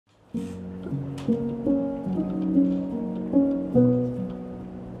Hello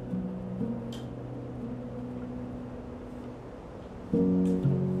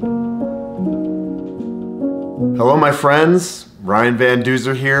my friends, Ryan Van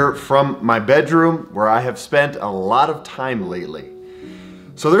Duzer here from my bedroom where I have spent a lot of time lately.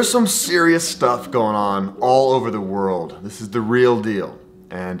 So there's some serious stuff going on all over the world. This is the real deal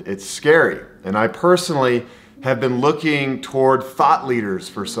and it's scary. And I personally have been looking toward thought leaders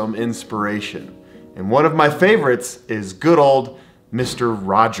for some inspiration. And one of my favorites is good old Mr.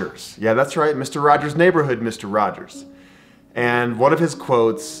 Rogers. Yeah, that's right, Mr. Rogers' Neighborhood, Mr. Rogers. And one of his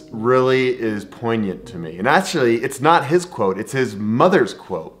quotes really is poignant to me. And actually, it's not his quote, it's his mother's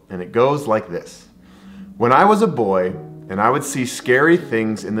quote. And it goes like this. When I was a boy and I would see scary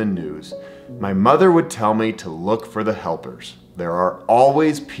things in the news, my mother would tell me to look for the helpers. There are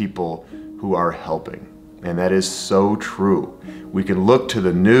always people who are helping. And that is so true. We can look to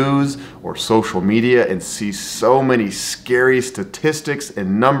the news or social media and see so many scary statistics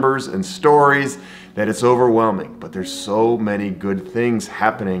and numbers and stories that it's overwhelming, but there's so many good things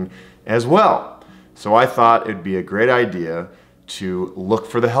happening as well. So I thought it'd be a great idea to look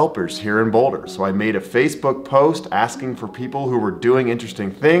for the helpers here in Boulder. So I made a Facebook post asking for people who were doing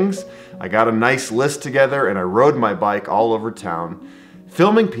interesting things. I got a nice list together and I rode my bike all over town,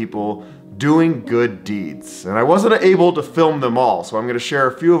 filming people doing good deeds. And I wasn't able to film them all, so I'm gonna share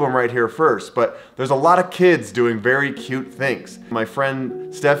a few of them right here first, but there's a lot of kids doing very cute things. My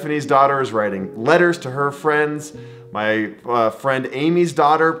friend Stephanie's daughter is writing letters to her friends. My friend Amy's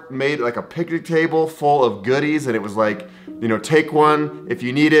daughter made like a picnic table full of goodies, and it was like, you know, take one if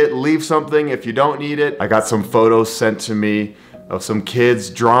you need it, leave something if you don't need it. I got some photos sent to me of some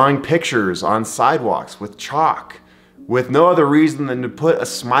kids drawing pictures on sidewalks with chalk, with no other reason than to put a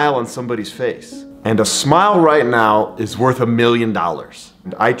smile on somebody's face. And a smile right now is worth $1 million.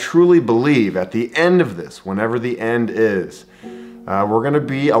 And I truly believe at the end of this, whenever the end is, we're gonna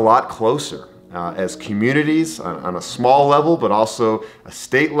be a lot closer as communities on a small level, but also a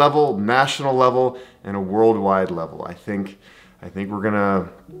state level, national level, and a worldwide level. I think we're gonna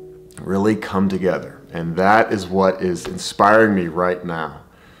really come together. And that is what is inspiring me right now.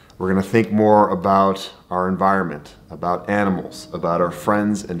 We're gonna think more about our environment, about animals, about our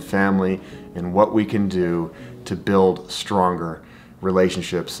friends and family, and what we can do to build stronger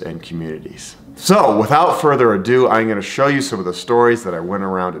relationships and communities. So without further ado, I'm gonna show you some of the stories that I went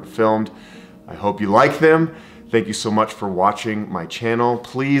around and filmed. I hope you like them. Thank you so much for watching my channel.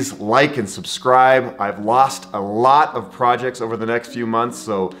 Please like and subscribe. I've lost a lot of projects over the next few months,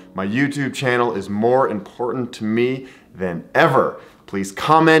 so my YouTube channel is more important to me than ever. Please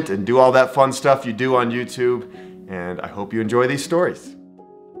comment and do all that fun stuff you do on YouTube, and I hope you enjoy these stories.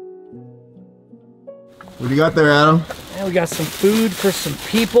 What do you got there, Adam? And we got some food for some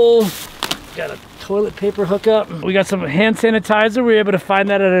people. Got a toilet paper hookup. We got some hand sanitizer. We were able to find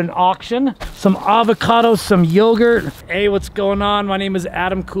that at an auction. Some avocados, some yogurt. Hey, what's going on? My name is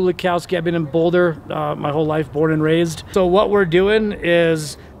Adam Kulokowski. I've been in Boulder my whole life, born and raised. So what we're doing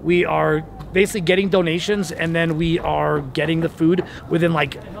is we are basically getting donations, and then we are getting the food within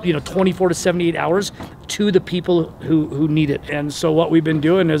 24 to 78 hours to the people who need it. And so what we've been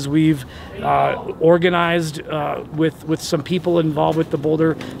doing is we've organized with some people involved with the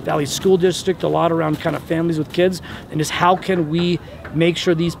Boulder Valley School District, a lot around kind of families with kids, and just how can we make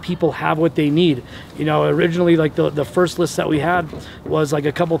sure these people have what they need. You know, originally the first list that we had was like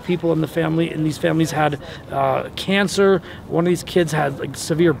a couple people in the family, and these families had cancer. One of these kids had like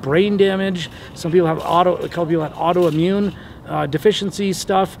severe brain damage. Some people have a couple people had autoimmune deficiency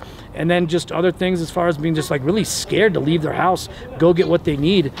stuff, and then just other things as far as being just like really scared to leave their house, go get what they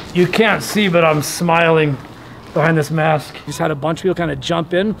need. You can't see, but I'm smiling behind this mask. Just had a bunch of people kind of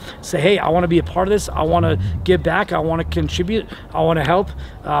jump in, say, hey, I want to be a part of this. I want to give back. I want to contribute. I want to help.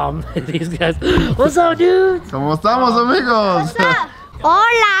 These guys, what's up, dude? ¿Cómo estamos, amigos? What's up?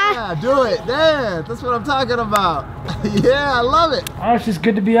 Hola. Yeah, do it, dance. That's what I'm talking about. Yeah, I love it. Oh, it's just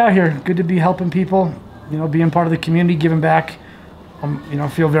good to be out here. Good to be helping people, you know, being part of the community, giving back. You know, I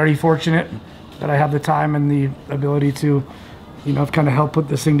feel very fortunate that I have the time and the ability to, you know, kind of help put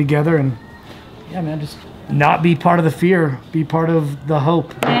this thing together. And yeah, man, just not be part of the fear, be part of the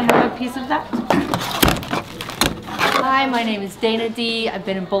hope. Can I have a piece of that? Hi, my name is Dana D. I've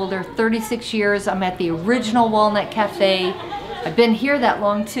been in Boulder 36 years. I'm at the original Walnut Cafe. I've been here that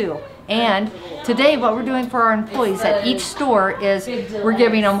long too. And today what we're doing for our employees at each store is we're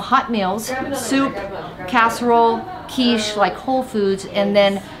giving them hot meals, soup, casserole, quiche, like whole foods, and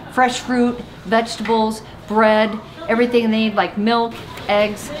then fresh fruit, vegetables, bread, everything they need, like milk,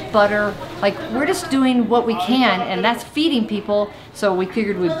 eggs, butter. Like, we're just doing what we can, and that's feeding people. So we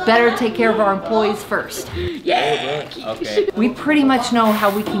figured we'd better take care of our employees first. Yeah! Okay. We pretty much know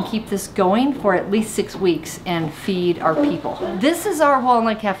how we can keep this going for at least 6 weeks and feed our people. This is our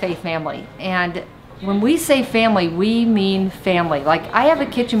Walnut Cafe family, and when we say family, we mean family. Like, I have a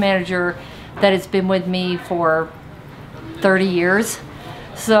kitchen manager that has been with me for 30 years.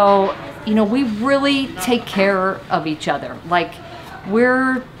 So, you know, we really take care of each other. Like,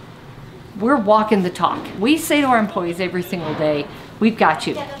 we're walking the talk. We say to our employees every single day, we've got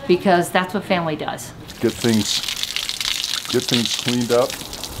you, because that's what family does. Get things cleaned up,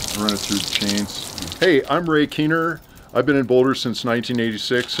 run it through the chains. Hey, I'm Ray Keener. I've been in Boulder since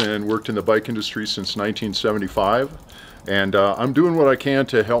 1986 and worked in the bike industry since 1975. And I'm doing what I can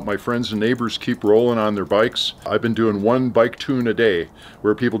to help my friends and neighbors keep rolling on their bikes. I've been doing one bike tune a day,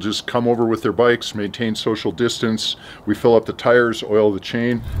 where people just come over with their bikes, maintain social distance, we fill up the tires, oil the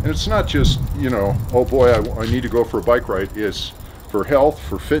chain. And it's not just, you know, oh boy, I need to go for a bike ride. It's for health,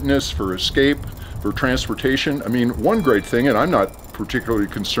 for fitness, for escape, for transportation. I mean, one great thing, and I'm not particularly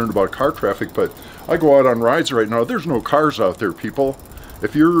concerned about car traffic, but I go out on rides right now, there's no cars out there, people.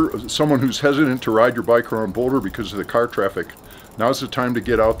 If you're someone who's hesitant to ride your bike around Boulder because of the car traffic, now's the time to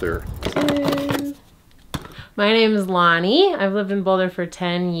get out there. My name is Lani. I've lived in Boulder for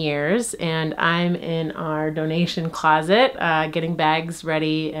 10 years, and I'm in our donation closet getting bags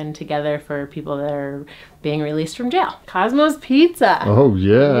ready and together for people that are being released from jail. Cosmo's Pizza. Oh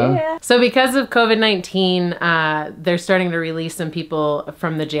yeah. So because of COVID-19, they're starting to release some people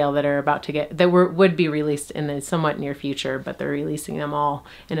from the jail that are about to would be released in the somewhat near future, but they're releasing them all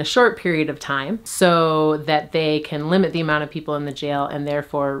in a short period of time so that they can limit the amount of people in the jail and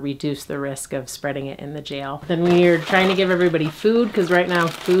therefore reduce the risk of spreading it in the jail. Then we are trying to give everybody food, because right now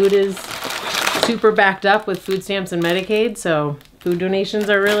food is super backed up with food stamps and Medicaid, so food donations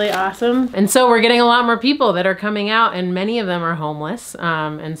are really awesome. And so we're getting a lot more people that are coming out, and many of them are homeless.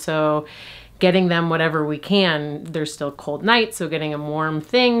 And so getting them whatever we can. There's still cold nights, so getting them warm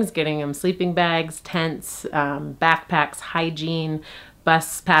things, getting them sleeping bags, tents, backpacks, hygiene,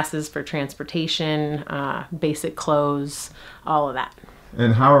 bus passes for transportation, basic clothes, all of that.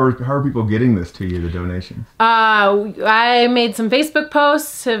 And how are people getting this to you, the donation? I made some Facebook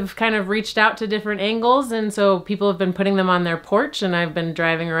posts, have kind of reached out to different angles, and so people have been putting them on their porch, and I've been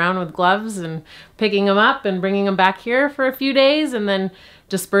driving around with gloves and picking them up and bringing them back here for a few days and then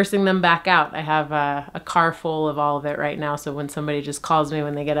dispersing them back out. I have a car full of all of it right now, so when somebody just calls me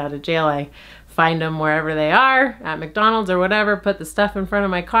when they get out of jail, I find them wherever they are, at McDonald's or whatever, put the stuff in front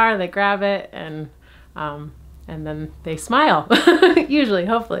of my car, they grab it, and then they smile, usually,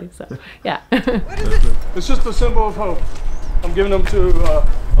 hopefully, so, yeah. What is it? It's just a symbol of hope. I'm giving them to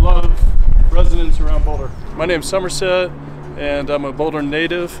a lot of residents around Boulder. My name's Somerset, and I'm a Boulder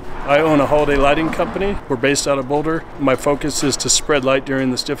native. I own a holiday lighting company. We're based out of Boulder. My focus is to spread light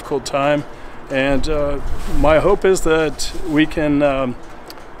during this difficult time, and my hope is that we can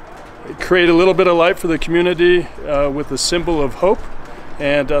create a little bit of light for the community with the symbol of hope.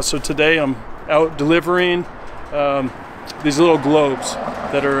 And so today I'm out delivering these little globes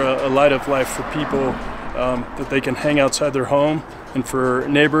that are a light of life for people that they can hang outside their home and for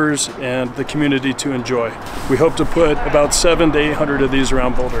neighbors and the community to enjoy. We hope to put about 700 to 800 of these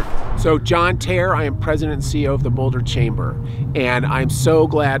around Boulder. So John Tare, I am President and CEO of the Boulder Chamber, and I'm so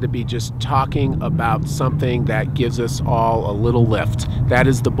glad to be just talking about something that gives us all a little lift. That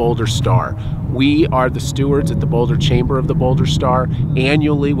is the Boulder Star. We are the stewards at the Boulder Chamber of the Boulder Star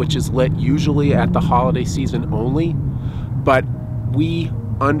annually, which is lit usually at the holiday season only, but we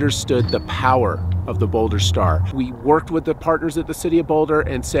understood the power of the Boulder Star. We worked with the partners at the City of Boulder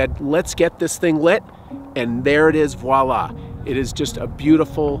and said, let's get this thing lit, and there it is, voila. It is just a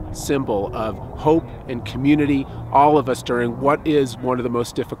beautiful symbol of hope and community, all of us during what is one of the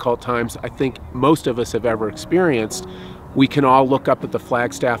most difficult times I think most of us have ever experienced. We can all look up at the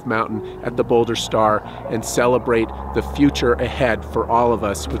Flagstaff Mountain at the Boulder Star and celebrate the future ahead for all of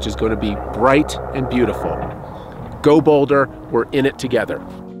us, which is going to be bright and beautiful. Go Boulder, we're in it together.